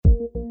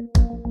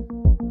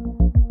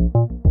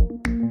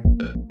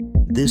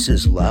This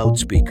is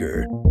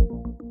Loudspeaker.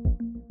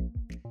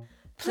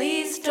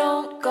 Please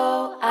don't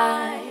go,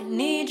 I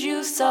need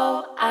you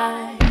so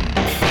I...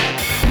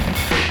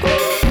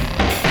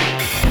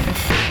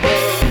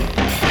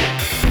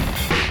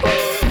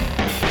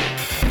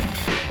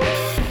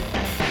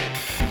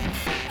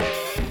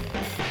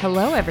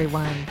 Hello,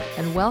 everyone,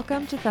 and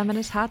welcome to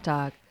Feminist Hot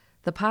Dog,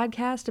 the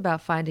podcast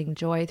about finding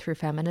joy through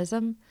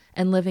feminism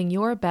and living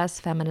your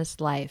best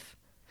feminist life.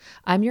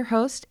 I'm your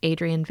host,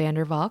 Adrienne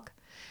Vandervalk,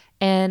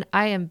 and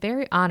I am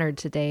very honored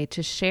today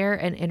to share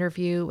an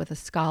interview with a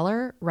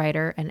scholar,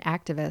 writer, and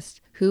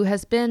activist who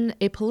has been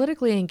a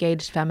politically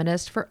engaged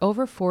feminist for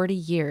over 40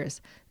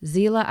 years,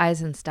 Zillah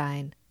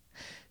Eisenstein.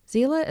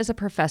 Zillah is a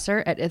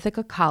professor at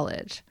Ithaca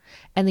College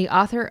and the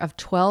author of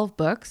 12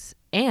 books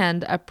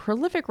and a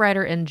prolific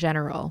writer in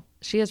general.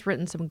 She has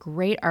written some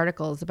great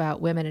articles about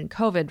women and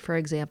COVID, for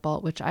example,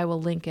 which I will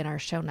link in our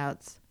show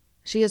notes.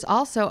 She is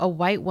also a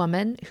white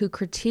woman who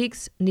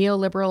critiques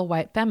neoliberal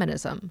white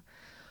feminism,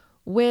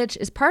 which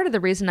is part of the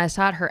reason I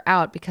sought her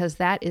out, because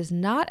that is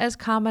not as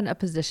common a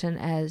position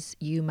as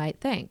you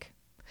might think.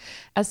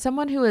 As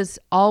someone who is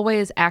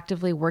always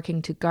actively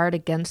working to guard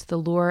against the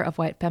lure of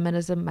white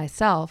feminism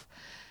myself,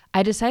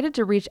 I decided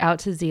to reach out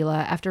to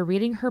Zillah after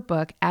reading her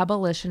book,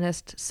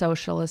 Abolitionist,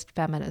 Socialist,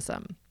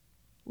 Feminism.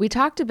 We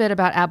talked a bit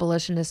about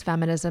abolitionist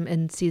feminism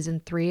in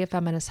season 3 of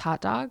Feminist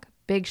Hot Dog.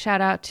 Big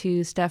shout out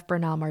to Steph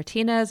Bernal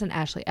Martinez and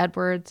Ashley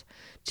Edwards,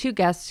 two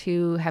guests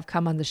who have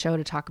come on the show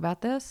to talk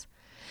about this.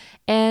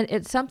 And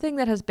it's something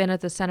that has been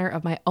at the center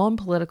of my own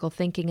political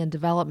thinking and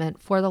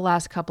development for the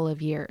last couple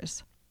of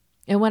years.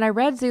 And when I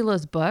read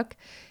Zillah's book,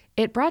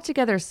 it brought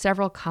together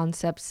several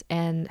concepts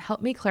and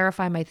helped me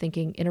clarify my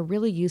thinking in a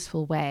really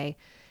useful way.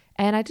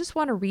 And I just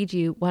want to read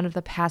you one of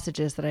the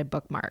passages that I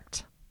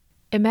bookmarked.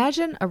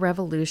 Imagine a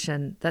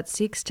revolution that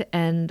seeks to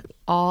end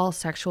all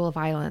sexual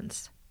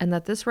violence, and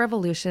that this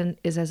revolution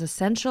is as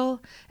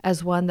essential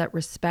as one that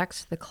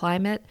respects the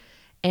climate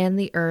and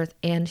the earth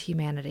and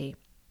humanity.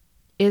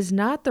 Is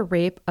not the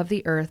rape of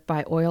the earth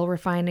by oil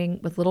refining,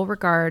 with little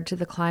regard to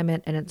the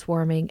climate and its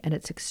warming and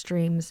its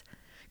extremes,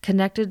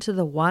 connected to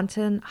the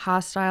wanton,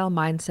 hostile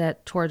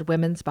mindset toward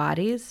women's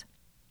bodies?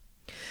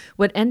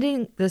 Would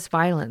ending this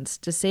violence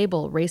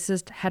disable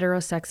racist,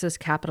 heterosexist,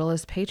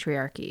 capitalist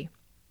patriarchy?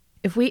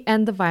 If we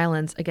end the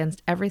violence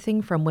against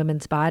everything from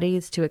women's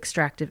bodies to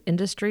extractive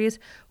industries,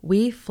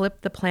 we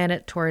flip the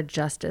planet toward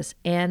justice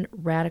and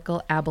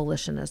radical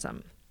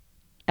abolitionism.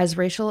 As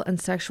racial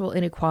and sexual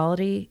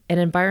inequality and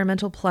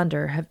environmental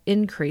plunder have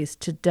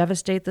increased to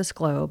devastate this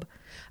globe,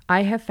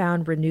 I have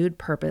found renewed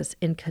purpose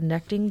in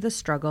connecting the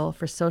struggle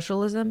for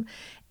socialism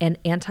and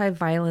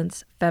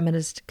anti-violence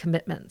feminist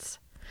commitments.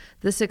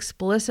 This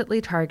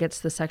explicitly targets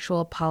the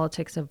sexual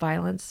politics of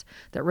violence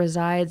that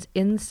resides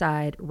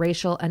inside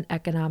racial and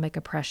economic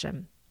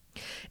oppression.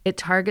 It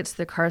targets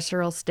the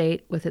carceral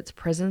state with its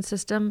prison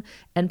system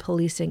and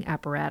policing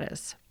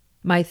apparatus.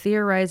 My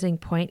theorizing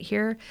point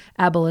here,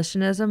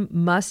 abolitionism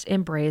must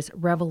embrace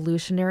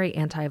revolutionary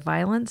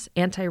anti-violence,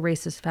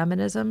 anti-racist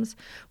feminisms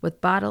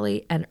with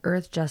bodily and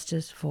earth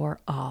justice for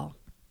all.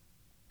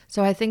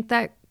 So I think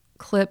that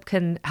clip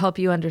can help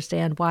you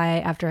understand why,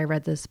 after I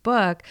read this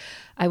book,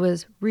 I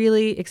was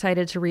really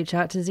excited to reach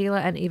out to Zillah,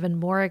 and even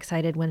more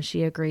excited when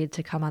she agreed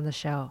to come on the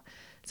show.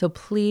 So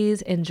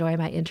please enjoy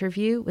my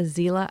interview with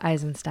Zillah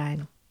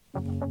Eisenstein.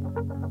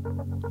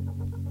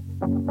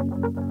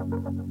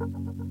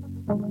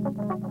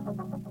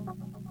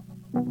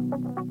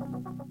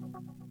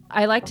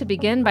 I like to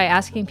begin by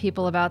asking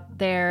people about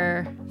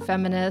their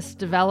feminist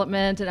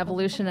development and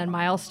evolution and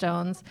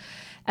milestones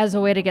as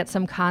a way to get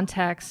some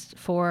context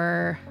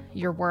for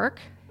your work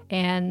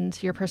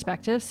and your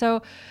perspective.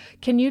 So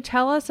can you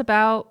tell us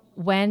about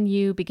when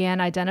you began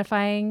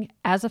identifying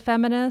as a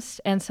feminist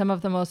and some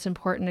of the most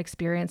important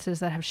experiences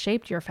that have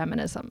shaped your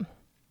feminism?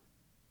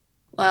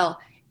 Well,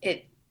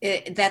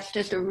 that's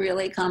just a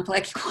really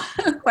complex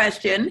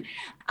question.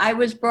 I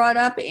was brought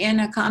up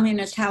in a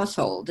communist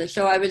household,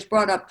 so I was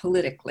brought up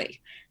politically.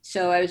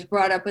 So I was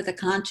brought up with a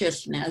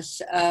consciousness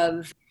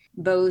of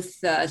both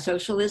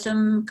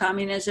socialism,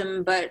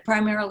 communism, but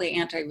primarily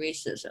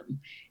anti-racism.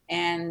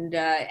 And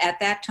at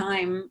that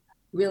time,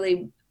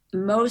 really,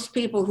 most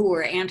people who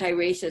were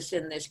anti-racist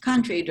in this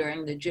country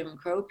during the Jim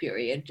Crow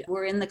period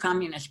were in the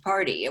Communist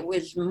Party. It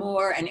was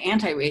more an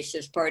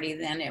anti-racist party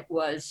than it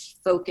was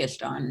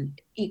focused on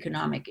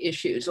economic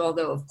issues,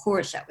 although of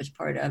course that was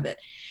part of it.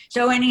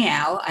 So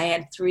anyhow, I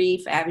had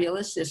 3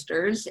 fabulous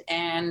sisters,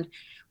 and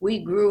we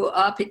grew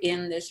up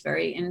in this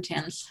very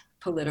intense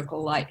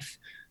political life,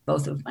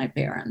 both of my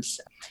parents.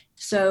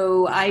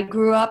 So I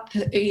grew up,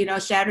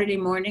 Saturday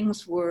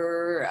mornings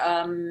were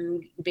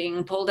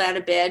being pulled out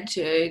of bed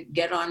to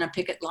get on a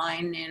picket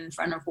line in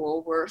front of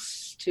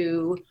Woolworths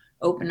to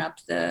open up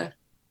the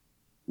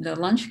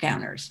lunch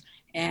counters.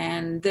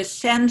 And the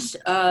sense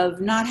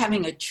of not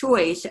having a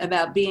choice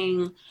about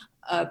being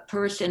a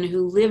person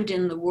who lived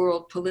in the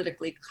world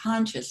politically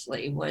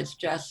consciously was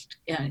just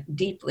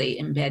deeply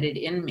embedded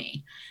in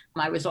me.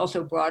 I was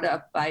also brought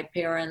up by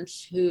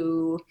parents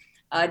who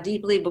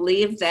deeply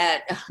believed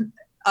that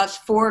us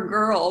four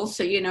girls,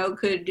 so,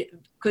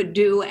 could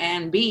do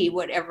and be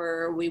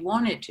whatever we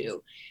wanted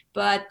to.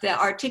 But the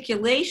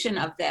articulation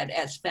of that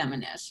as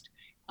feminist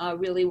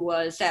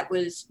that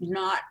was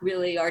not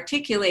really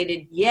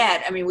articulated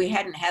yet. I mean, we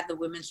hadn't had the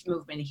women's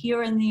movement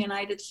here in the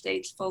United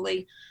States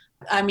fully.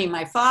 I mean,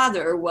 my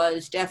father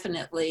was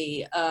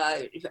definitely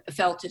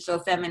felt as though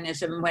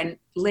feminism, when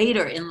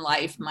later in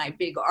life, my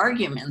big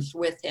arguments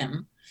with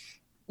him,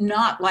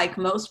 not like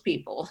most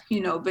people,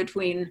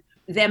 between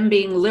them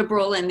being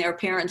liberal and their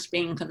parents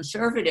being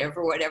conservative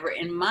or whatever.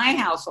 In my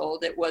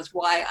household, it was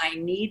why I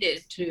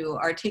needed to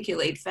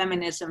articulate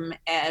feminism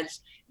as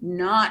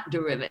not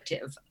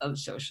derivative of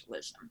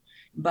socialism,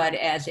 but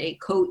as a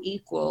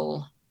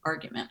co-equal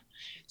argument.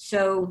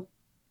 So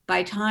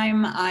by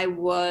time I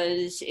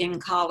was in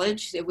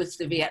college, it was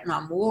the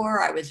Vietnam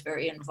War. I was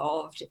very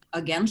involved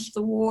against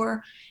the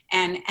war.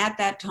 And at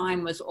that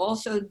time was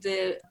also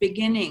the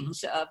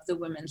beginnings of the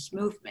women's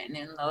movement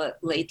in the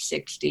late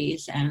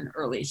 60s and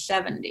early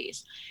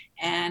 70s.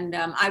 And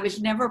I was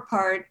never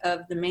part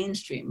of the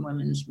mainstream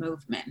women's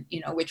movement,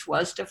 which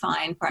was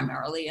defined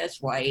primarily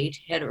as white,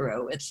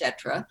 hetero,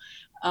 etc.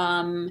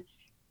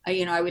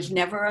 I was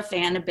never a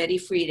fan of Betty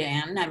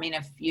Friedan. I mean,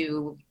 if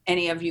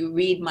any of you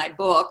read my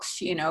books,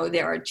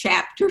 there are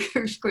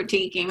chapters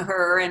critiquing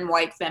her and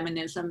white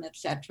feminism,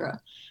 etc.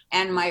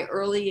 And my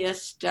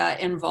earliest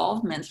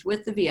involvements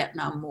with the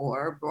Vietnam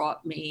War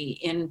brought me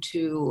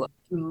into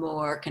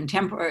more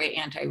contemporary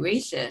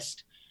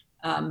anti-racist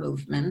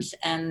movements.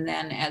 And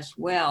then as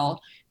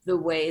well, the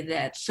way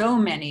that so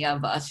many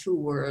of us who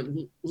were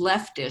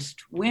leftist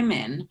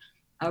women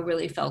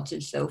really felt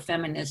as though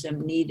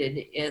feminism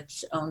needed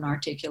its own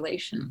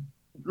articulation.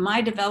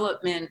 My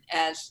development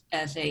as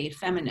a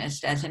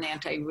feminist, as an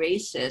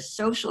anti-racist,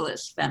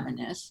 socialist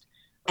feminist,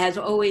 as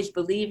always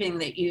believing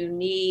that you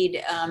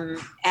need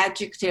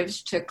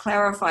adjectives to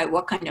clarify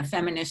what kind of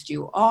feminist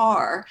you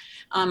are.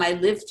 I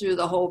lived through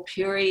the whole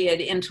period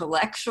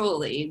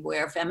intellectually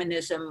where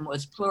feminism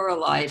was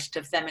pluralized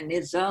to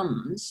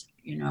feminisms,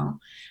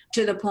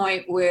 to the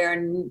point where,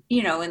 in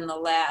the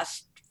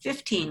last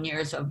 15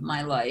 years of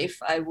my life,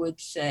 I would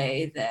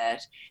say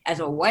that as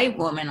a white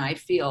woman, I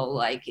feel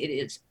like it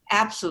is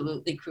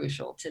absolutely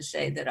crucial to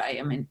say that I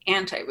am an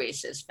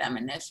anti-racist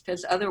feminist,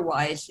 because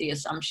otherwise the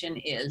assumption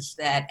is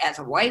that as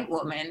a white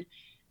woman,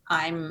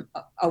 I'm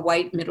a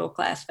white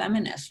middle-class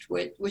feminist,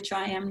 which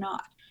I am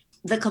not.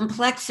 The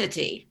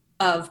complexity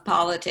of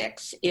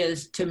politics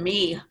is, to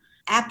me,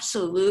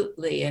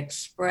 absolutely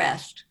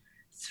expressed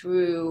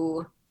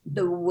through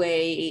the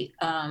way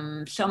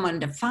someone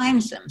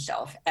defines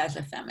themselves as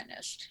a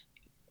feminist.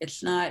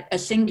 It's not a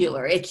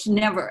singular, it's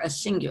never a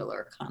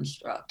singular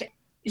construct.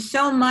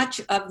 So much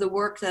of the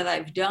work that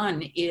I've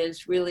done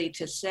is really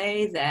to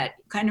say that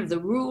kind of the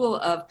rule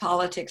of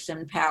politics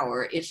and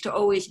power is to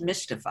always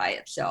mystify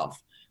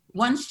itself.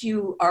 Once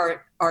you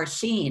are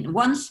seen,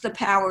 once the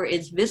power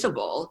is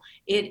visible,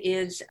 it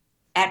is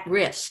at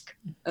risk,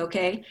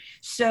 okay?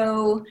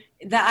 So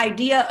the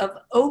idea of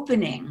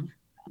opening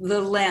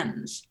the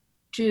lens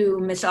to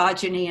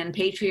misogyny and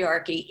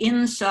patriarchy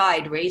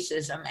inside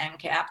racism and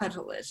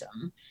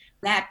capitalism,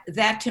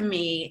 that to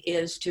me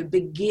is to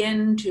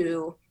begin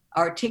to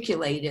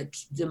articulate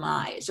its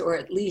demise, or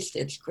at least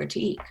its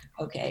critique,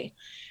 okay?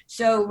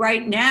 So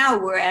right now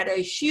we're at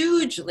a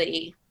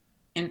hugely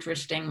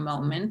interesting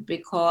moment,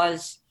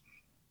 because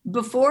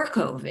before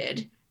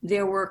COVID,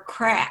 there were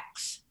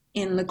cracks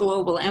in the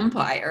global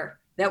empire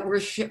that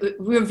were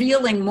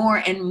revealing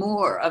more and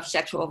more of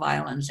sexual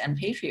violence and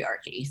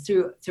patriarchy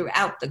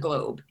throughout the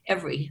globe,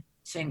 every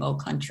single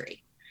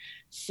country.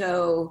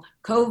 So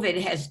COVID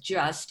has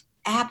just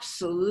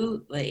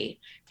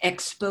absolutely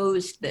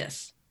exposed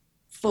this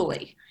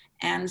fully.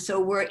 And so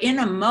we're in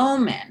a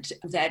moment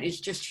that is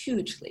just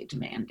hugely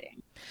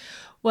demanding.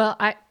 Well,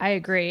 I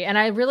agree. And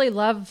I really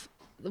love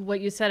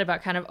what you said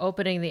about kind of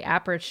opening the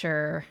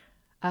aperture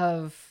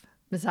of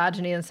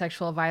misogyny and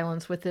sexual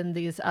violence within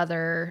these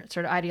other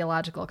sort of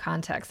ideological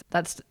contexts.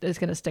 Is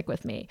going to stick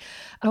with me.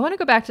 I want to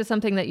go back to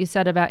something that you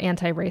said about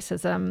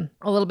anti-racism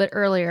a little bit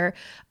earlier.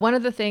 One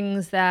of the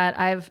things that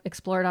I've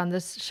explored on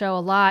this show a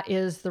lot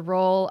is the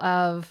role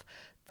of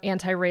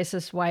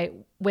anti-racist white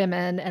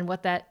women and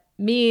what that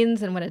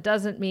means and what it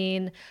doesn't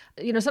mean.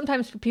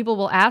 Sometimes people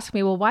will ask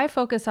me, well, why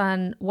focus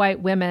on white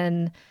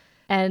women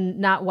and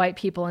not white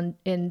people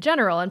in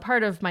general? And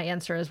part of my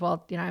answer is,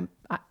 well,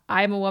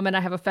 I'm a woman, I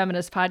have a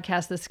feminist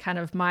podcast, this is kind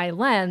of my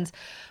lens.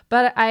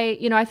 But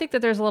I think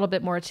that there's a little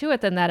bit more to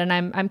it than that. And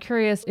I'm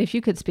curious if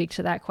you could speak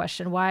to that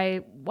question.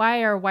 Why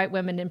are white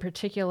women in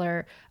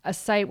particular a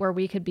site where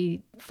we could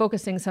be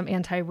focusing some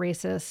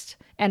anti-racist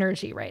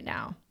energy right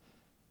now?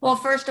 Well,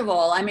 first of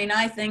all,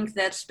 I think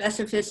that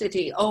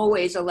specificity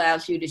always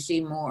allows you to see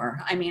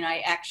more.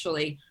 I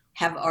actually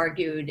have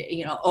argued,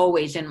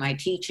 always in my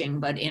teaching,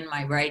 but in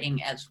my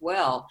writing as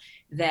well,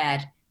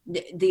 that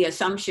the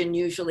assumption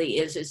usually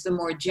is the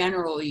more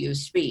general you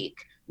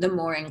speak, the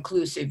more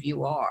inclusive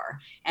you are.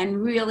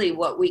 And really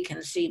what we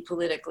can see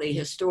politically,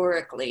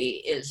 historically,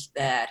 is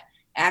that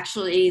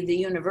actually the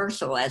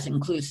universal as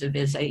inclusive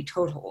is a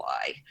total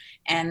lie,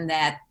 and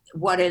that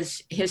what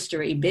has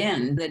history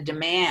been, the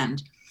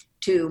demand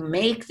to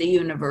make the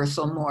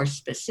universal more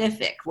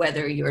specific,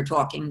 whether you're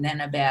talking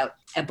then about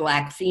a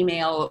Black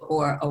female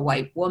or a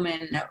white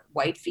woman, a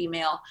white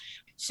female.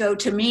 So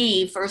to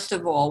me, first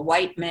of all,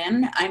 white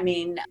men, I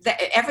mean,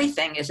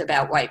 everything is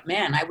about white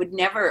men. I would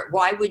never,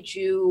 why would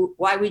you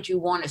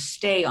want to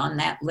stay on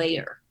that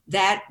layer?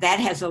 That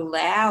has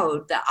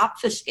allowed the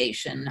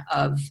obfuscation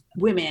of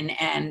women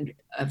and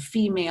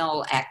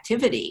female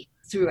activity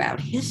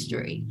throughout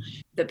history.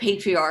 The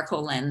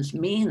patriarchal lens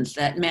means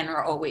that men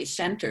are always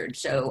centered.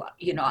 So,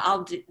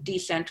 I'll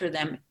decenter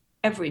them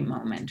every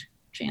moment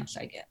chance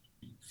I get.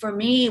 For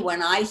me,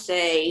 when I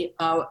say,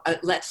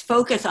 let's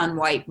focus on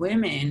white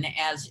women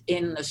as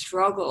in the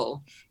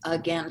struggle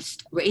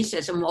against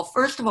racism, well,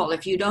 first of all,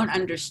 if you don't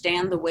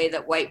understand the way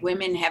that white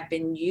women have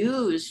been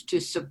used to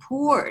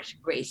support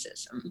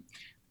racism,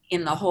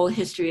 in the whole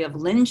history of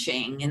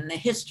lynching, in the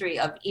history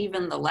of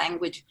even the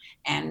language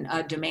and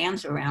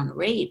demands around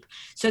rape.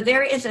 So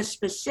there is a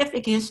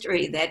specific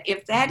history that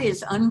if that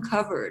is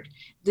uncovered,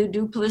 the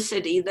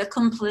duplicity, the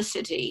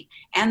complicity,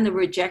 and the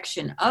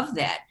rejection of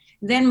that,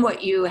 then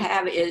what you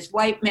have is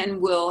white men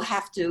will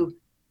have to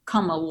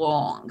come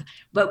along.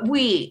 But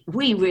we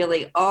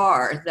really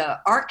are the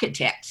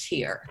architects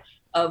here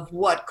of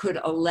what could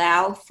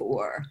allow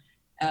for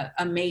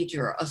a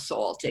major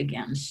assault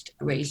against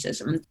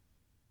racism.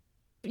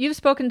 You've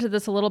spoken to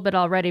this a little bit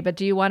already, but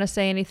do you want to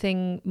say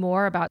anything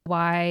more about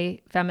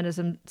why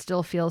feminism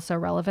still feels so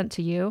relevant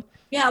to you?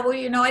 Yeah, well,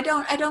 I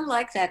don't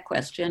like that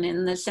question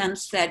in the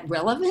sense that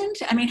relevant.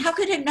 I mean, how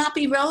could it not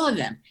be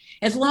relevant?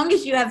 As long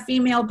as you have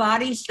female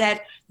bodies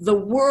that the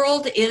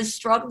world is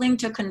struggling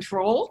to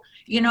control.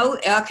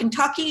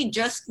 Kentucky,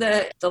 just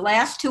the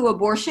last 2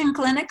 abortion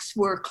clinics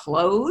were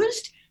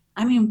closed.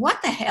 I mean,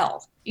 what the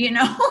hell?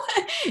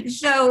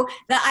 So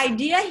the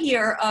idea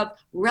here of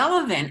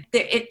relevant,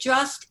 it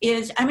just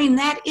is,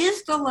 that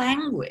is the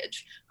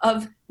language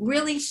of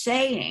really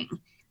saying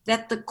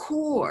that the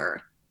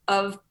core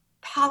of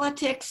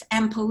politics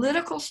and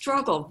political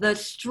struggle, the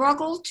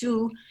struggle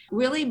to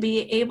really be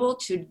able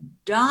to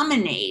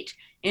dominate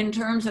in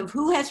terms of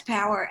who has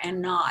power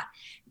and not,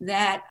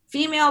 that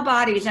female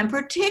bodies, and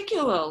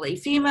particularly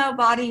female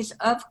bodies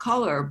of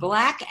color,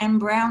 Black and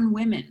brown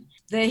women,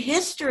 the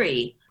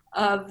history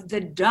of the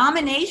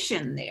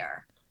domination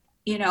there,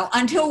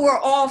 until we're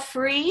all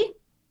free.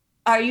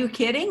 Are you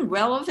kidding?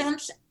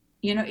 Relevance?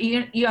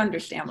 You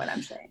understand what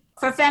I'm saying.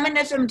 For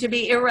feminism to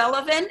be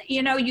irrelevant,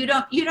 you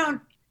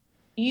don't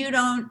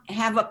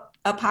have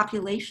a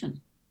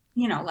population,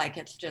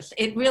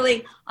 it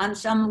really, on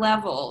some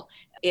level,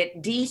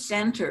 it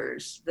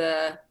decenters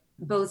the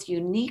both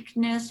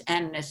uniqueness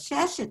and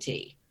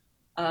necessity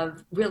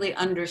of really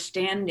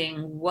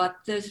understanding what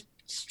the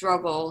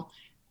struggle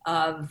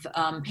of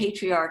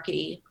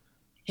patriarchy,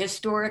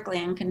 historically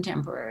and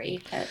contemporary,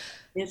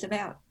 is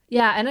about.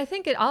 Yeah, and I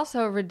think it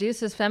also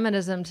reduces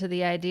feminism to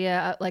the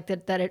idea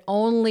that it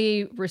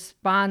only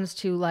responds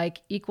to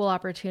equal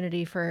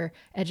opportunity for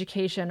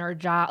education or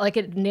job.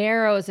 It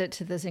narrows it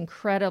to this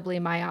incredibly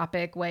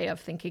myopic way of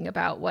thinking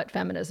about what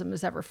feminism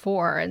is ever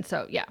for. And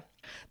so, yeah,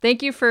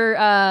 thank you for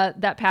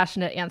that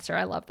passionate answer.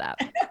 I love that.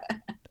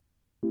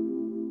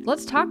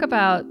 Let's talk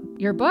about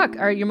your book,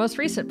 or your most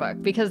recent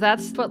book, because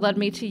that's what led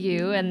me to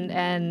you and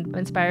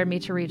inspired me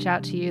to reach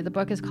out to you. The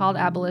book is called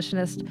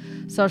Abolitionist,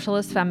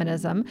 Socialist,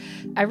 Feminism.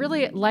 I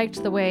really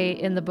liked the way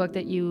in the book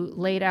that you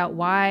laid out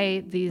why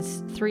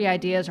these 3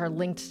 ideas are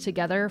linked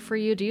together for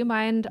you. Do you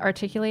mind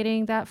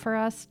articulating that for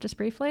us just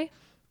briefly?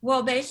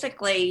 Well,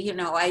 basically,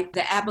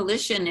 the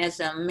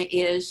abolitionism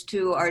is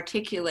to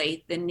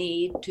articulate the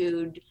need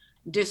to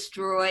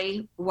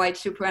destroy white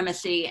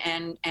supremacy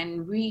and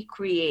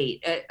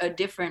recreate a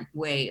different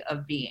way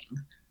of being.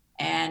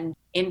 And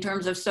in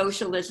terms of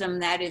socialism,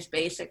 that is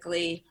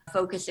basically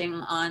focusing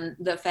on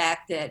the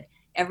fact that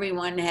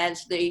everyone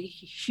has the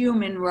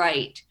human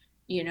right,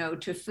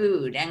 to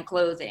food and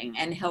clothing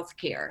and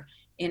healthcare.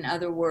 In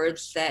other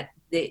words, that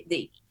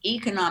the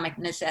economic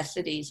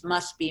necessities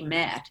must be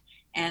met,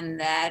 and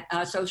that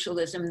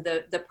socialism,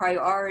 the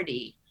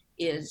priority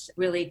is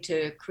really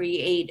to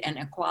create an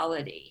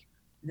equality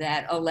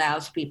that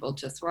allows people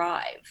to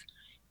thrive.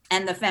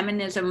 And the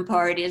feminism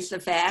part is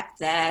the fact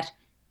that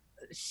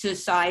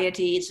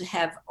societies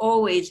have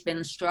always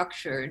been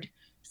structured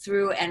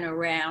through and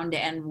around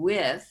and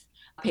with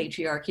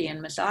patriarchy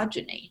and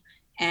misogyny.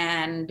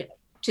 And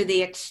to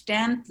the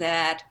extent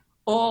that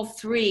all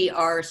 3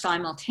 are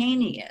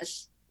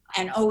simultaneous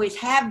and always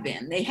have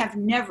been, they have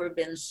never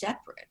been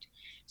separate.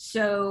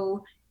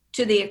 So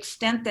to the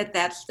extent that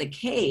that's the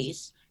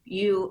case,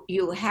 you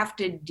have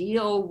to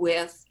deal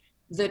with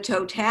the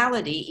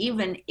totality,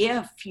 even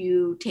if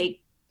you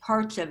take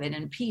parts of it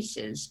and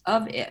pieces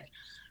of it.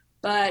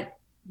 But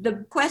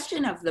the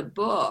question of the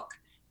book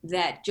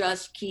that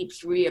just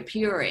keeps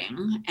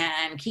reappearing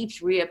and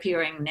keeps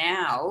reappearing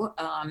now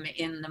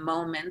in the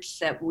moments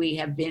that we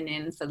have been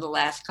in for the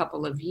last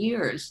couple of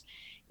years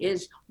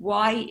is,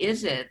 why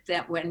is it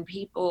that when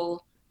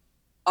people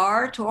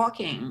are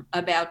talking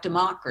about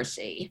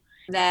democracy,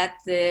 that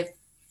the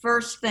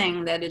first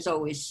thing that is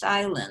always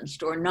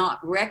silenced or not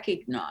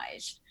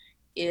recognized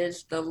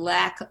is the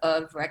lack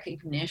of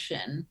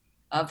recognition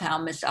of how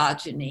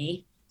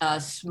misogyny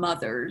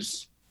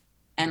smothers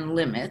and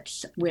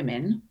limits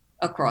women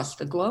across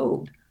the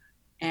globe.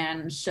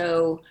 And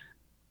so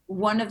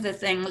one of the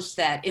things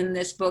that in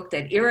this book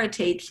that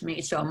irritates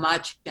me so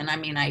much, and I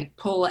mean, I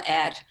pull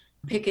at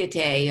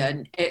Piketty,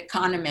 an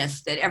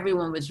economist that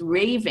everyone was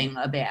raving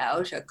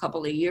about a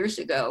couple of years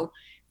ago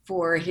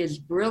for his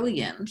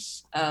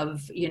brilliance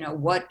of,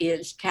 what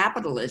is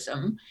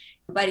capitalism,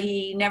 but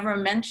he never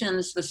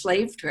mentions the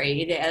slave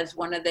trade as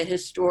one of the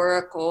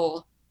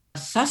historical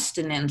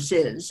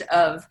sustenances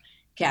of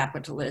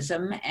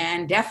capitalism,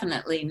 and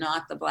definitely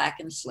not the Black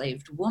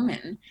enslaved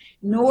woman,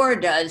 nor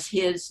does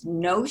his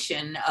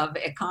notion of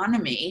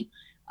economy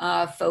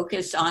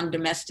focus on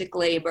domestic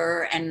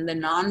labor and the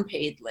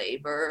non-paid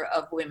labor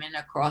of women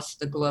across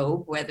the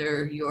globe,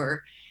 whether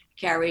you're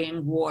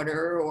carrying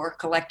water or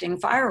collecting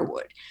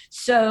firewood.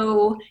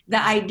 So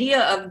the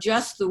idea of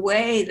just the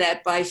way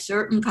that by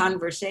certain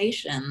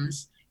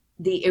conversations,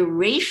 the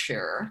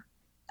erasure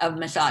of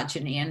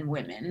misogyny in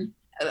women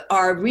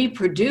are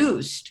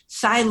reproduced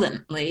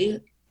silently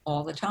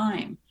all the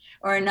time.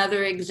 Or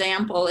another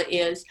example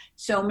is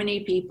so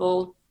many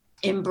people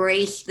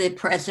embrace the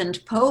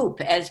present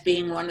Pope as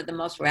being one of the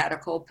most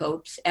radical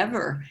popes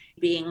ever,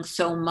 being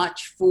so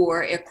much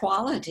for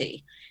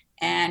equality.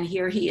 And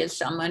here he is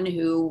someone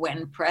who,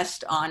 when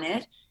pressed on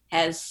it,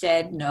 has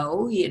said,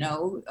 no,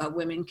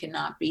 women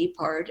cannot be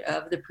part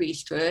of the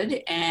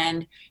priesthood,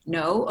 and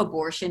no,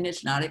 abortion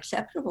is not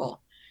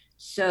acceptable.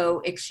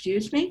 So,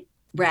 excuse me?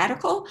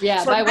 Radical?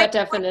 Yeah, so by what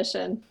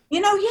definition?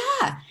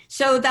 Yeah.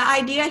 So the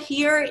idea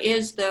here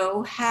is,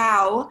 though,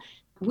 how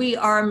we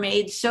are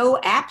made so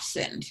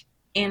absent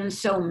in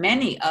so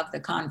many of the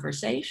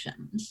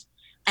conversations.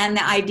 And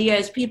the idea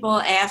is people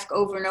ask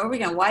over and over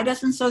again, why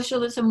doesn't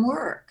socialism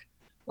work?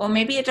 Well,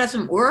 maybe it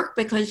doesn't work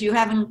because you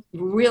haven't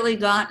really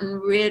gotten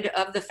rid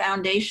of the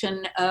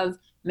foundation of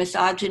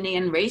misogyny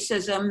and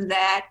racism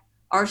that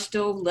are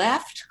still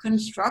left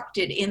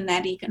constructed in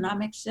that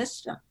economic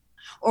system.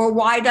 Or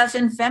why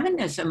doesn't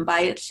feminism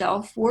by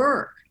itself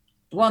work?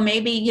 Well,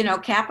 maybe,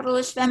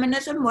 capitalist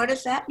feminism, what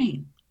does that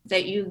mean?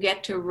 That you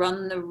get to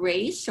run the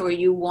race, or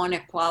you want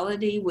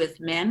equality with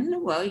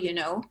men? Well,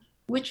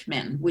 which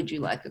men would you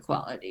like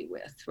equality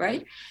with,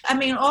 right? I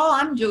mean, all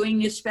I'm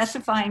doing is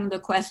specifying the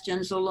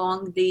questions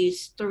along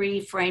these three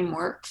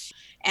frameworks.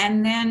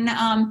 And then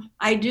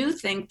I do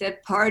think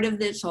that part of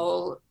this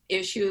whole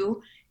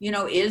issue,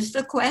 is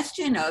the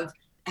question of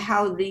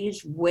how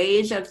these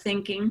ways of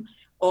thinking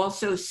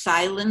also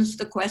silence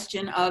the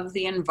question of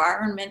the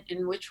environment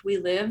in which we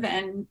live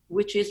and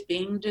which is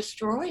being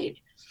destroyed,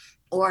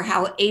 or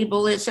how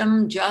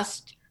ableism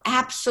just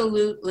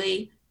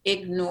absolutely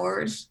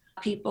ignores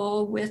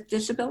people with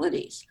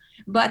disabilities.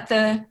 But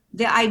the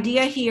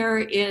idea here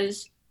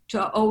is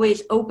to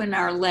always open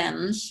our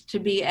lens to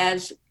be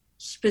as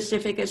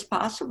specific as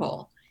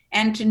possible,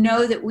 and to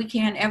know that we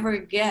can't ever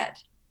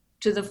get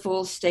to the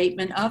full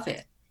statement of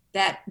it.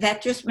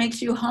 That just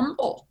makes you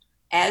humble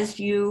as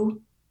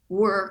you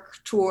work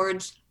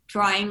towards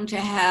trying to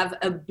have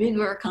a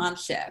bigger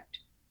concept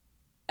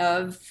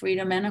of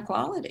freedom and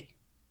equality.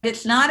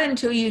 It's not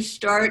until you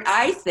start,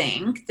 I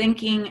think,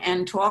 thinking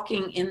and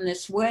talking in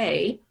this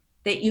way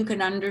that you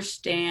can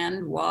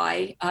understand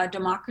why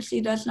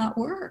democracy does not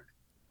work.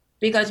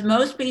 Because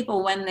most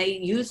people, when they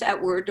use that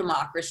word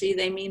democracy,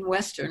 they mean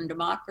Western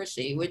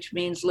democracy, which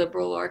means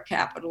liberal or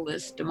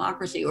capitalist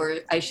democracy, or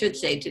I should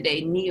say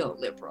today,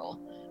 neoliberal,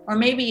 or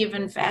maybe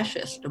even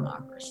fascist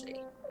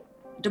democracy.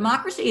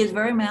 Democracy is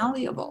very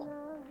malleable.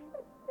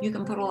 You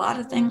can put a lot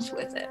of things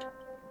with it.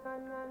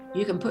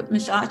 You can put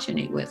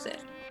misogyny with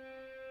it.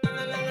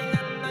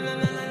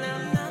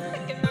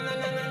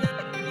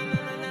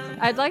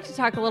 I'd like to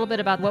talk a little bit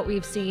about what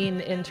we've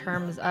seen in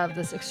terms of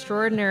this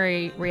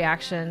extraordinary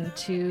reaction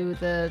to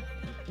the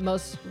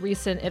most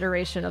recent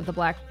iteration of the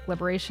Black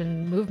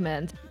liberation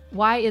movement.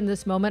 Why in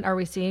this moment are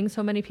we seeing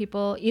so many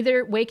people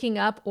either waking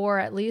up or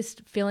at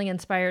least feeling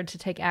inspired to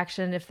take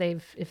action if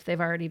they've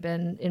already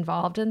been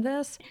involved in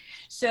this?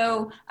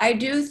 So I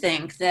do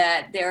think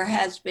that there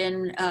has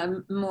been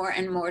more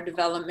and more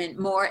development,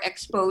 more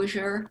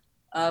exposure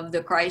of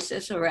the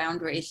crisis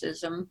around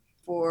racism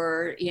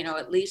for,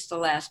 at least the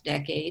last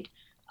decade.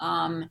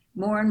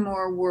 More and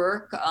more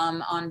work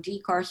on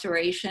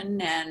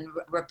decarceration and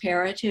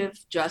reparative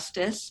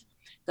justice.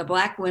 The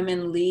Black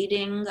women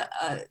leading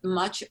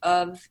much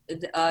of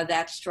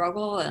that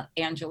struggle,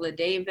 Angela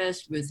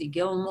Davis, Ruthie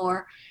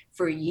Gilmore,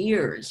 for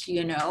years,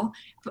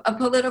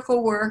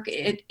 Political work,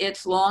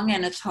 it's long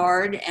and it's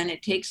hard and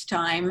it takes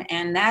time.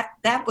 And that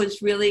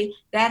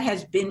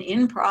has been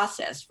in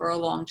process for a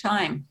long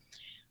time.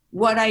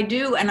 What I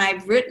do, and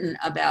I've written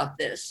about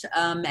this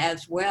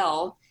as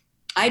well,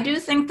 I do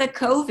think that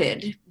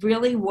COVID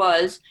really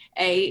was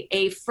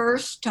a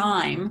first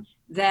time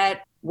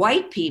that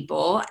white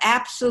people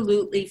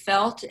absolutely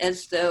felt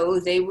as though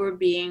they were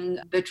being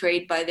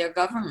betrayed by their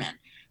government.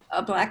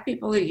 Black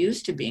people are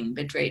used to being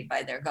betrayed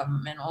by their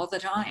government all the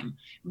time.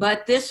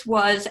 But this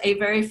was a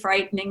very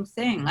frightening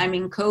thing. I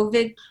mean,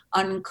 COVID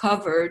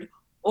uncovered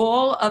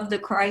all of the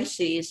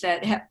crises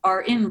that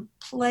are in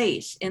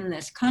place in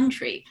this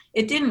country.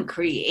 It didn't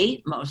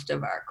create most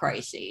of our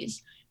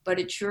crises, but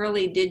it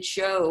surely did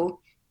show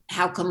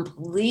how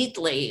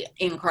completely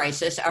in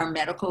crisis our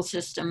medical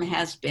system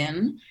has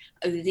been.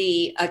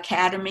 The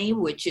academy,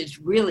 which is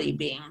really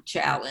being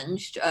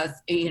challenged,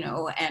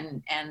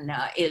 and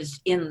is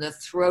in the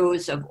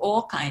throes of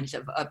all kinds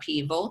of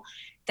upheaval.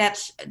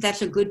 That's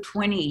a good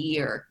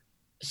 20-year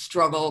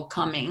struggle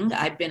coming.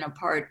 I've been a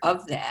part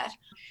of that.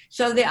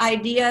 So the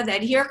idea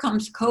that here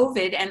comes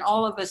COVID and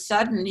all of a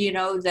sudden,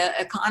 the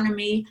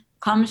economy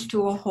comes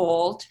to a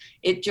halt,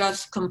 it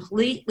just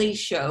completely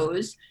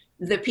shows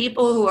the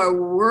people who are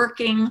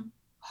working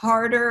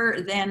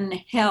harder than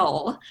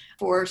hell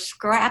for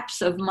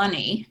scraps of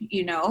money,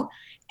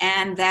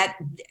 and that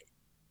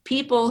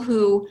people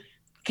who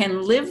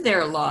can live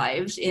their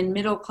lives in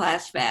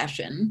middle-class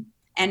fashion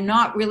and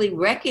not really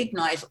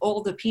recognize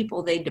all the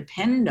people they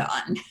depend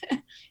on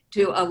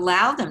to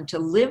allow them to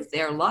live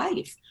their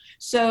life.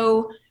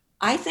 So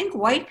I think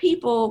white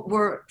people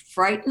were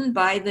frightened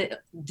by the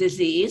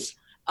disease,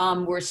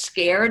 were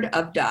scared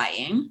of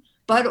dying,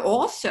 but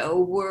also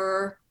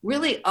were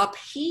really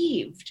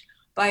upheaved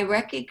by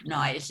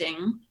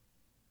recognizing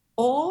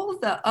all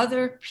the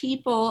other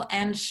people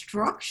and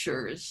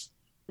structures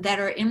that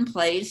are in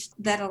place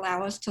that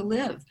allow us to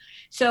live.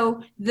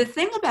 So the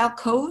thing about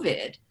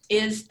COVID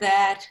is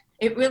that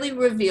it really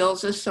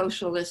reveals a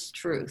socialist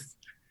truth,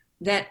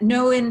 that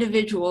no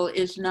individual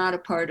is not a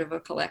part of a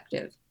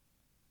collective.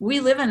 We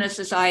live in a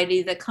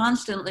society that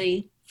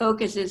constantly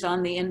focuses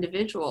on the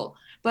individual,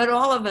 but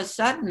all of a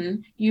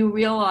sudden you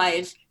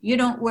realize you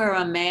don't wear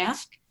a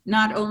mask.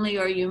 Not only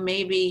are you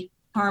maybe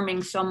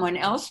harming someone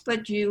else,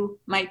 but you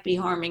might be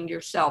harming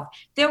yourself.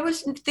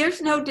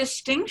 There's no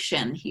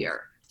distinction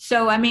here.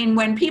 So, I mean,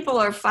 when people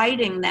are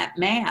fighting that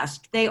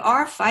mask, they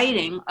are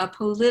fighting a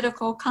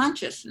political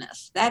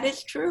consciousness. That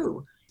is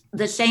true.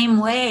 The same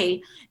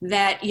way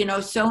that,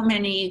 so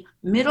many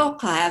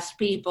middle-class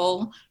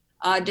people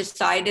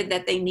decided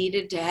that they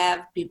needed to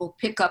have people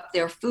pick up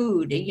their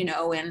food,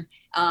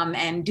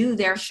 and do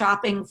their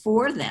shopping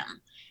for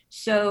them.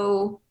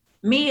 So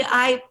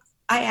I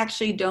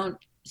actually don't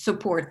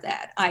support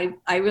that.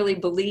 I really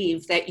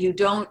believe that you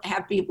don't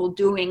have people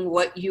doing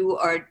what you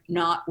are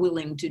not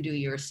willing to do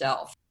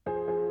yourself.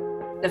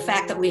 The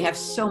fact that we have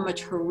so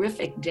much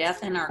horrific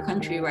death in our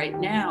country right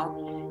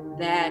now,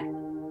 that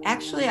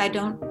actually I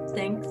don't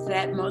think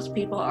that most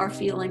people are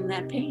feeling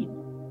that pain.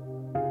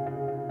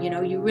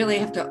 You really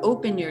have to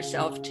open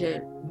yourself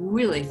to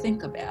really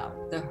think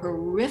about the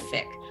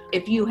horrific,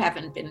 if you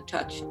haven't been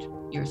touched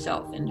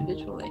yourself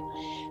individually.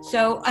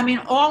 So, I mean,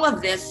 all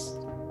of this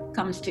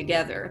comes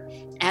together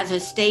as a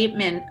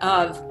statement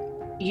of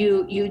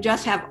you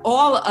just have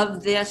all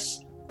of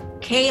this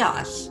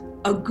chaos,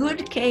 a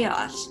good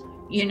chaos,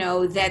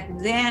 that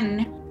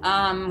then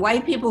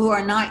white people who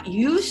are not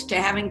used to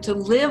having to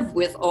live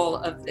with all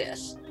of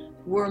this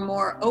were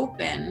more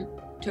open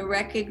to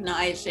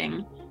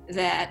recognizing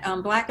that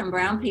Black and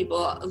brown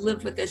people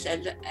live with this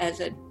as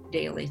a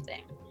daily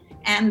thing.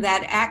 And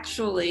that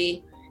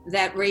actually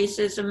that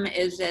racism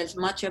is as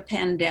much a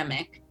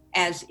pandemic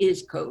as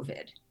is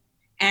COVID.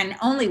 And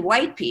only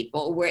white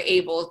people were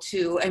able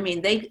to,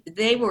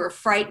 they were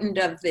frightened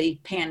of the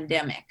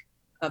pandemic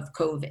of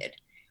COVID,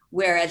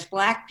 whereas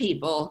Black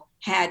people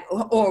had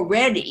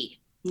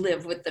already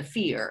lived with the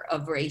fear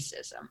of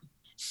racism.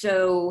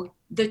 So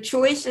the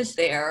choices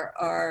there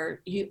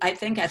are, I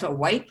think as a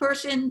white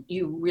person,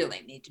 you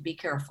really need to be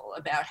careful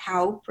about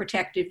how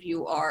protective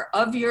you are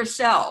of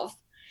yourself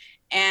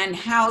and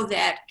how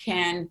that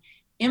can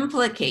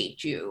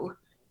implicate you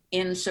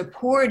in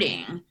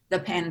supporting the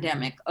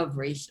pandemic of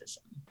racism.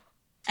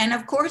 And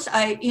of course,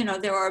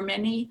 there are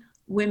many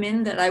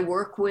women that I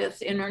work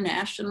with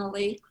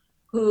internationally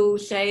who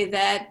say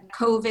that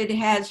COVID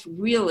has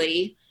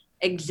really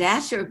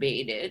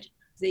exacerbated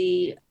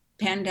the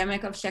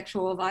pandemic of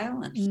sexual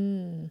violence.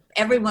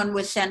 Everyone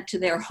was sent to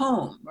their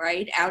home,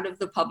 right? Out of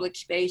the public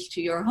space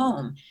to your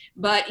home.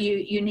 But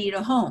you need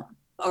a home,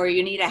 or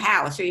you need a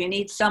house, or you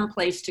need some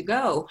place to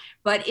go.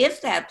 But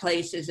if that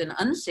place is an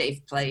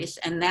unsafe place,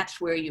 and that's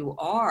where you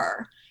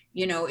are,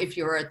 if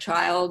you're a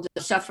child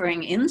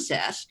suffering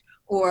incest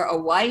or a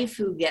wife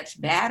who gets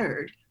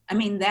battered,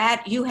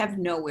 that you have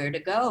nowhere to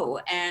go.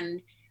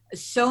 And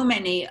so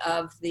many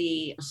of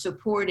the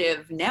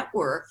supportive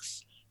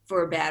networks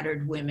for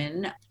battered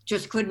women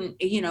just couldn't,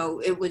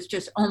 it was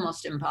just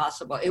almost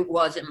impossible. It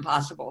was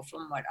impossible,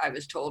 from what I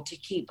was told, to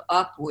keep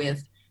up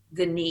with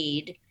the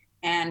need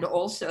and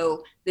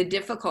also the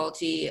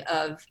difficulty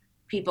of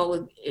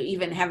people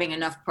even having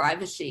enough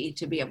privacy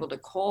to be able to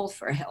call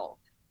for help.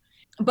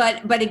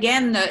 But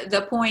again,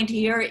 the point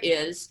here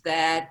is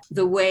that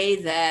the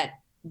way that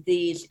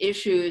these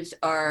issues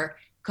are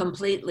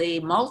completely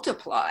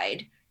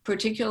multiplied,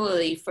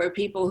 particularly for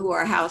people who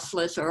are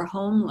houseless or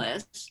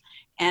homeless,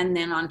 and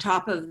then on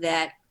top of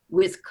that,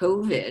 with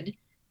COVID,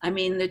 I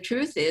mean, the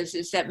truth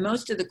is that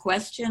most of the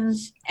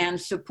questions and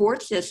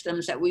support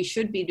systems that we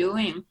should be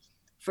doing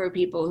for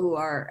people who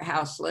are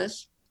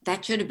houseless,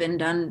 that should have been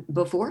done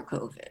before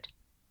COVID.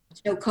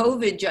 So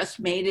COVID just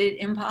made it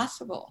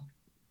impossible.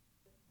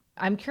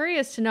 I'm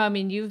curious to know, I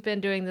mean, you've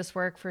been doing this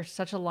work for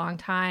such a long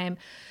time,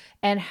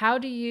 and how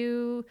do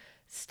you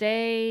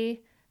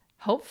stay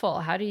hopeful?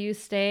 How do you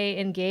stay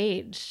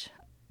engaged?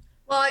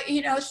 Well,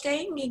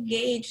 staying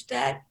engaged,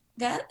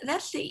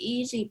 that's the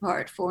easy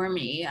part for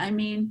me. I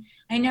mean,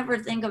 I never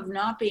think of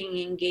not being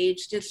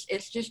engaged.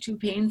 It's just too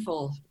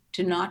painful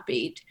to not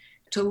be,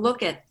 to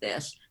look at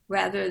this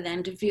rather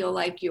than to feel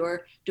like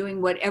you're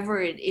doing whatever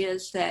it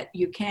is that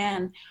you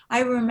can.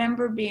 I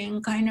remember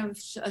being kind of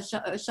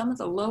some of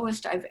the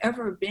lowest I've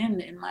ever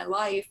been in my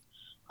life,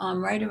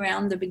 right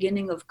around the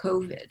beginning of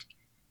COVID.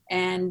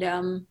 And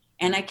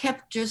I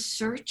kept just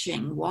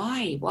searching,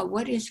 why? Well,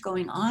 what is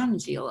going on,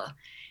 Zillah?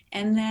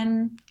 And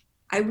then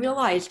I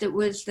realized it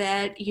was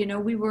that,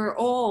 we were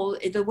all,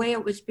 the way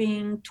it was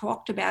being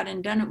talked about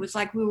and done, it was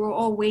like we were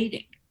all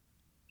waiting.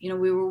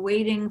 We were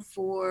waiting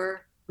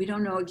for, we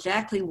don't know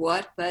exactly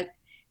what, but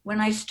when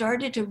I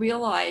started to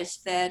realize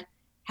that,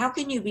 how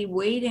can you be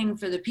waiting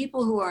for the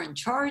people who are in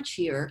charge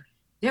here?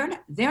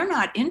 They're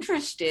not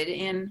interested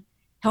in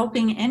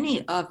helping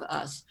any of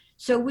us.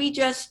 So we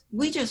just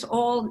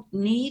all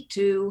need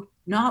to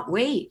not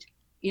wait,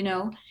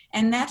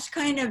 and that's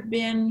kind of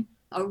been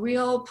a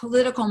real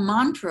political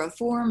mantra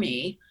for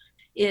me,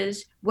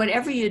 is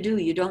whatever you do,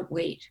 you don't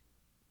wait,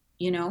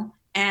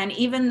 and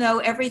even though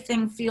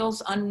everything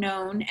feels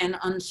unknown and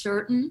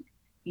uncertain,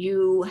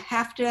 you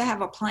have to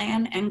have a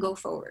plan and go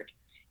forward.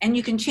 And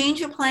you can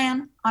change a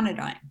plan on a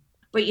dime,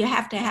 but you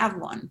have to have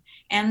one.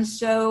 And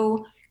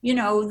so,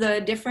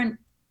 the different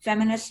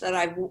feminists that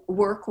I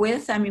work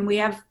with, I mean, we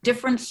have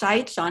different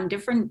sites on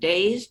different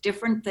days,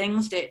 different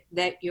things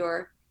that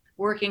you're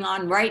working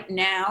on right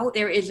now.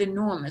 There is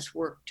enormous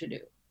work to do,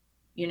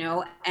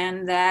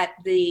 and that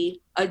the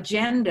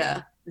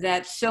agenda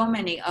that so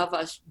many of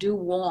us do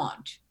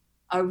want,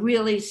 a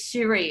really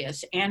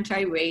serious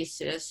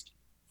anti-racist,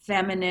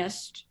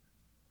 feminist,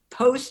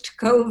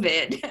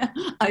 post-COVID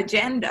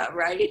agenda,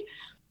 right?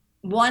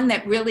 One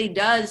that really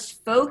does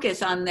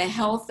focus on the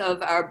health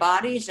of our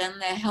bodies and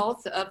the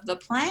health of the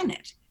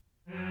planet.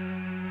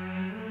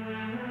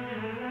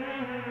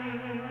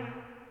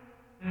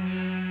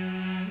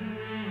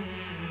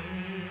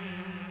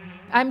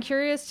 I'm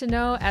curious to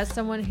know, as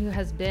someone who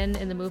has been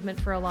in the movement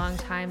for a long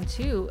time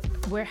too,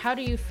 how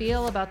do you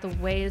feel about the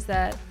ways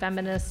that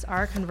feminists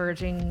are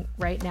converging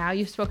right now?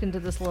 You've spoken to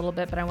this a little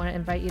bit, but I want to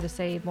invite you to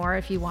say more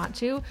if you want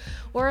to,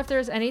 or if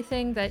there's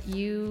anything that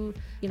you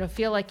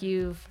feel like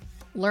you've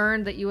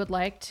learned that you would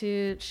like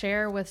to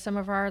share with some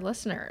of our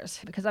listeners,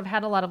 because I've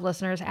had a lot of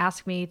listeners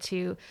ask me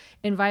to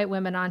invite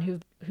women on who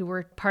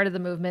were part of the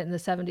movement in the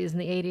 70s and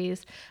the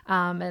 80s,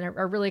 and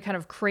are really kind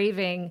of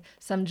craving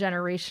some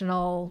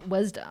generational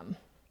wisdom.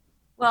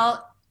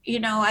 Well,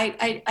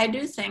 I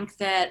do think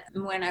that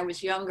when I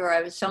was younger,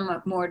 I was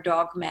somewhat more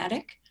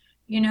dogmatic,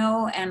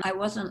 and I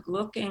wasn't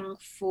looking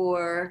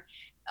for,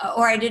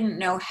 or I didn't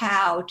know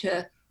how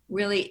to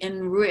really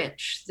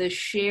enrich the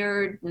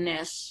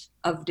sharedness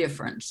of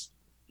difference,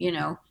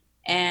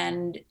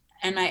 and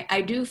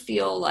I do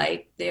feel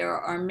like there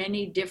are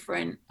many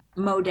different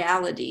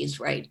modalities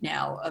right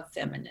now of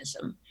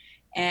feminism.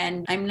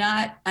 And I'm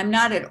not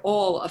at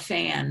all a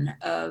fan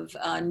of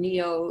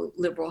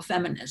neoliberal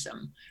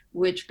feminism,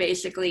 which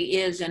basically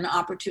is an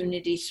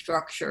opportunity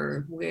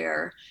structure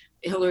where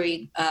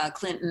Hillary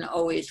Clinton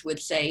always would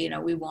say,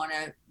 we want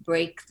to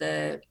break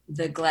the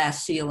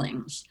glass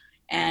ceilings.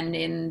 And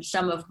in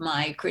some of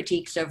my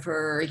critiques of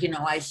her,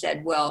 I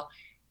said, well,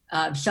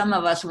 some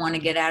of us want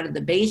to get out of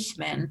the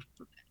basement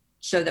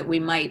so that we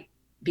might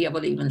be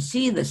able to even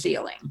see the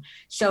ceiling.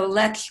 So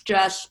let's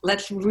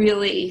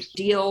really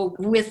deal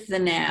with the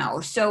now.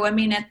 So, I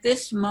mean, at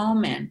this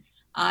moment,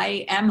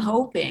 I am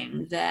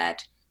hoping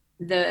that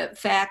the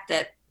fact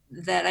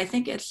that I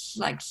think it's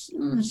like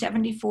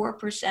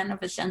 74%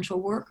 of essential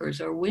workers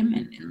are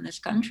women in this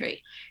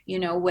country,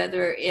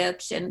 whether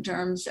it's in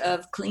terms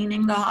of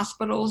cleaning the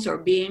hospitals or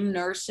being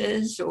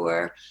nurses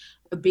or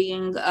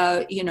being,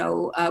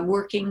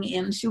 working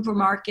in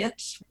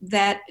supermarkets,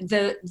 that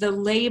the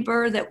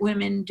labor that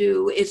women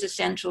do is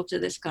essential to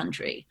this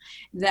country,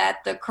 that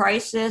the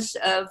crisis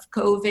of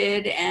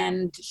COVID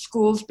and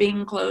schools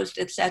being closed,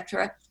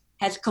 etc.,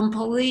 has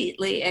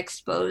completely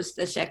exposed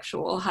the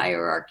sexual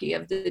hierarchy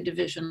of the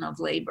division of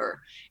labor,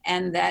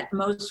 and that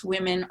most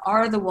women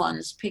are the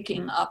ones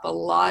picking up a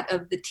lot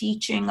of the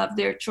teaching of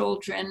their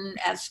children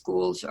as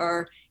schools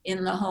are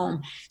in the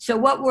home. So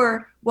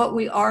what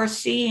we are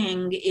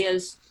seeing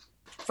is,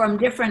 from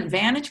different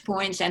vantage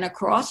points and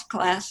across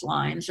class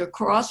lines,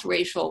 across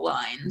racial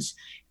lines,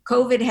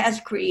 COVID has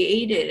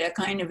created a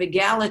kind of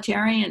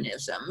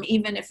egalitarianism,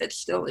 even if it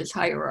still is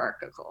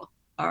hierarchical.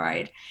 All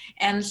right.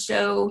 And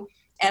so,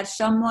 as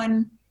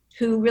someone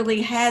who really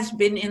has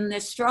been in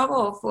this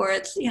struggle for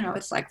it's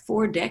like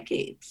 4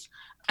 decades,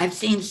 I've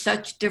seen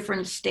such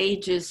different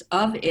stages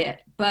of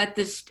it, but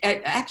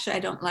actually, I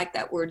don't like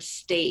that word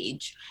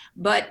stage,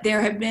 but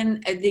there have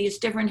been these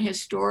different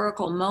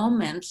historical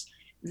moments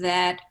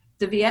that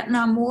the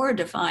Vietnam War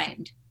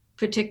defined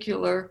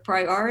particular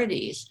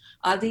priorities.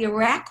 The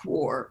Iraq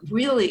War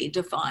really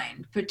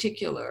defined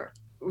particular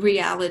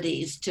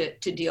realities to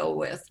deal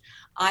with.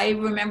 I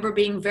remember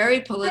being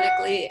very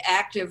politically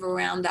active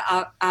around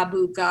the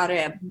Abu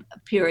Ghraib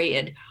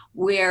period,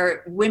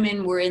 where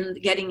women were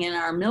getting in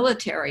our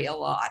military a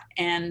lot.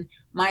 And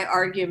my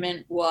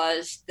argument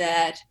was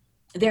that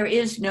there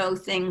is no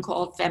thing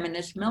called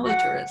feminist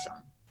militarism.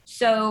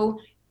 So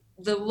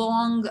the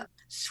long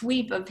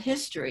sweep of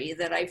history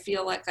that I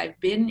feel like I've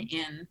been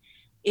in,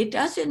 it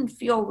doesn't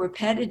feel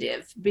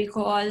repetitive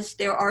because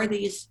there are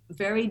these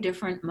very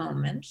different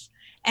moments.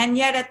 And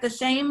yet at the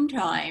same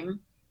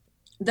time,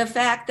 the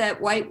fact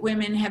that white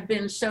women have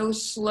been so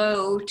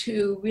slow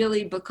to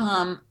really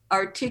become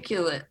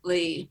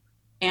articulately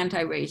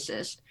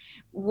anti-racist,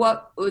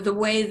 the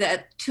way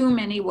that too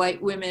many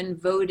white women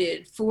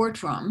voted for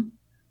Trump,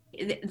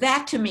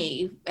 that to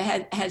me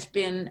has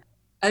been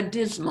a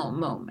dismal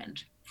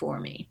moment for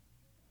me.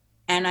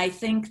 And I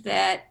think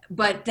that,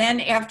 but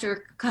then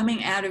after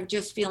coming out of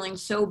just feeling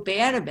so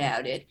bad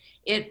about it,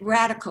 it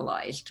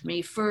radicalized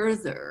me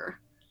further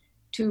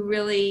to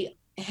really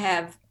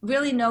have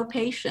really no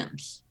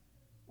patience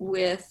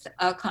with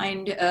a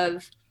kind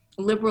of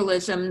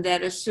liberalism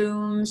that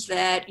assumes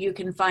that you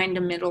can find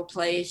a middle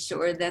place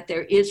or that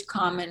there is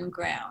common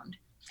ground.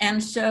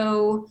 And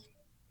so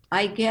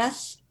I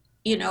guess,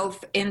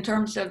 in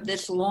terms of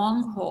this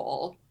long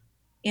haul,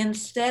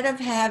 instead of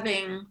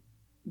having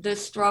the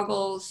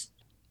struggles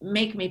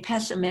make me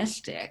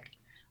pessimistic,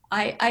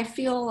 I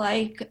feel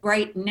like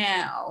right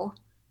now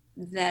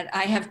that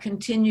I have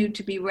continued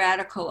to be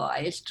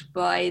radicalized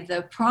by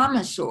the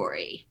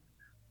promissory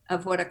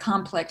of what a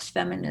complex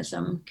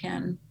feminism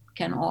can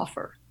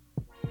offer.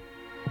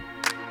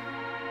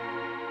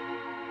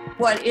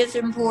 What is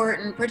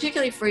important,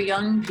 particularly for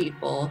young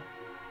people,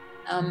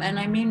 and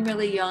I mean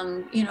really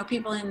young,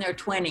 people in their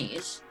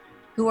 20s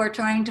who are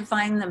trying to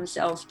find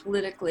themselves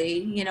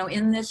politically,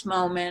 in this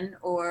moment,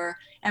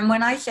 and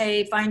when I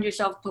say find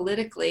yourself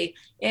politically,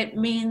 it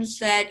means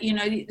that,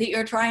 that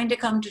you're trying to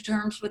come to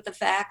terms with the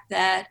fact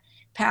that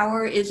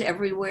power is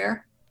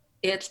everywhere.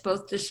 It's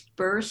both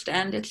dispersed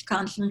and it's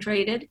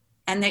concentrated,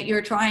 and that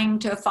you're trying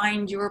to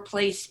find your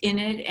place in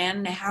it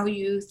and how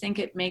you think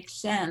it makes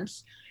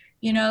sense.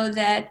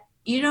 That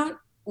you don't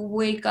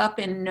wake up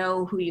and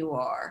know who you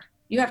are.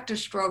 You have to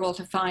struggle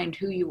to find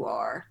who you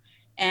are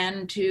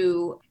and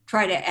to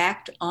try to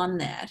act on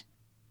that.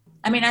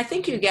 I mean, I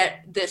think you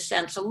get this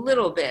sense a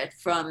little bit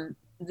from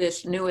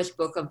this newest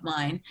book of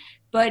mine,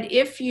 but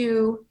if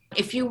you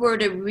were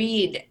to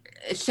read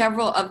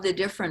several of the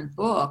different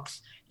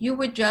books, you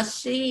would just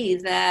see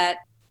that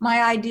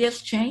my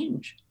ideas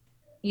change,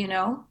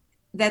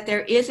 that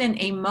there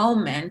isn't a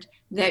moment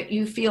that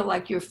you feel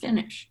like you're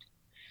finished.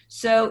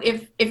 So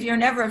if you're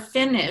never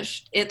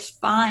finished, it's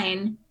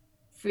fine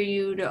for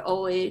you to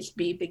always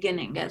be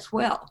beginning as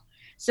well.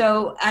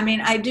 So, I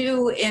mean, I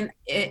do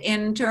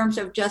in terms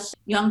of just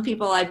young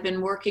people I've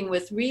been working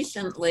with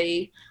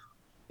recently,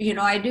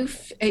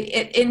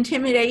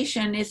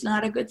 intimidation is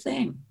not a good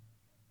thing.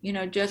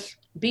 Just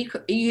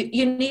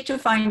you need to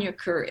find your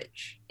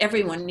courage.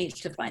 Everyone needs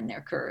to find their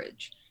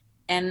courage.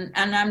 And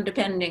I'm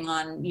depending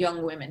on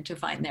young women to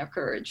find their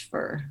courage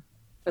for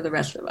the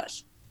rest of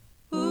us.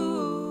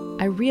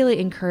 I really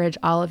encourage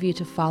all of you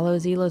to follow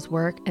Zillah's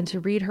work and to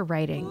read her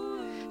writing.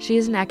 She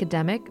is an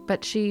academic,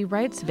 but she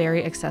writes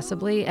very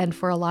accessibly and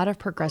for a lot of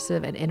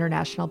progressive and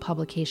international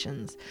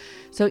publications.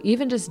 So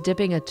even just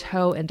dipping a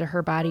toe into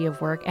her body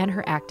of work and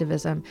her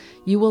activism,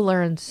 you will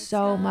learn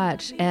so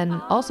much and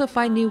also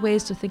find new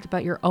ways to think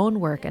about your own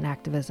work and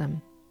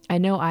activism. I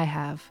know I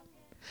have.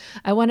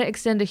 I want to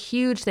extend a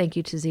huge thank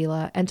you to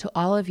Zillah and to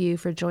all of you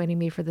for joining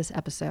me for this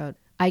episode.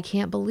 I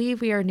can't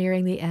believe we are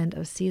nearing the end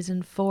of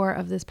season 4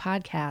 of this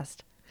podcast.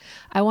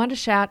 I want to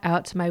shout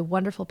out to my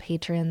wonderful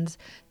patrons.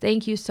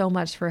 Thank you so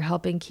much for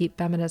helping keep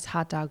Feminist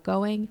Hot Dog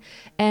going.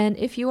 And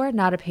if you are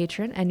not a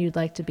patron and you'd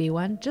like to be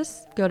one,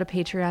 just go to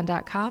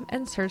patreon.com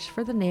and search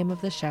for the name of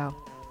the show.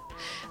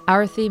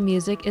 Our theme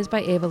music is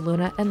by Ava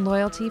Luna and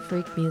Loyalty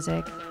Freak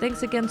Music.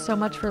 Thanks again so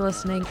much for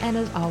listening. And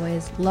as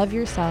always, love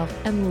yourself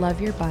and love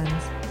your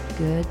buns.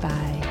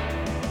 Goodbye.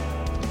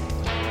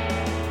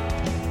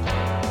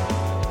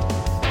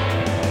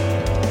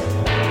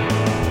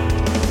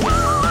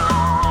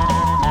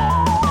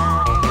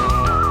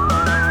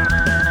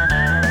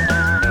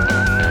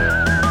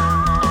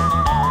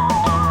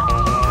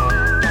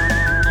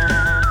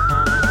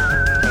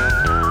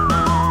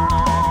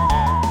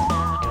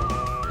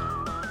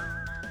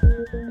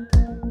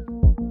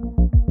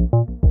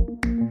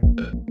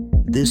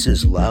 This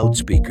is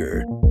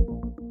Loudspeaker.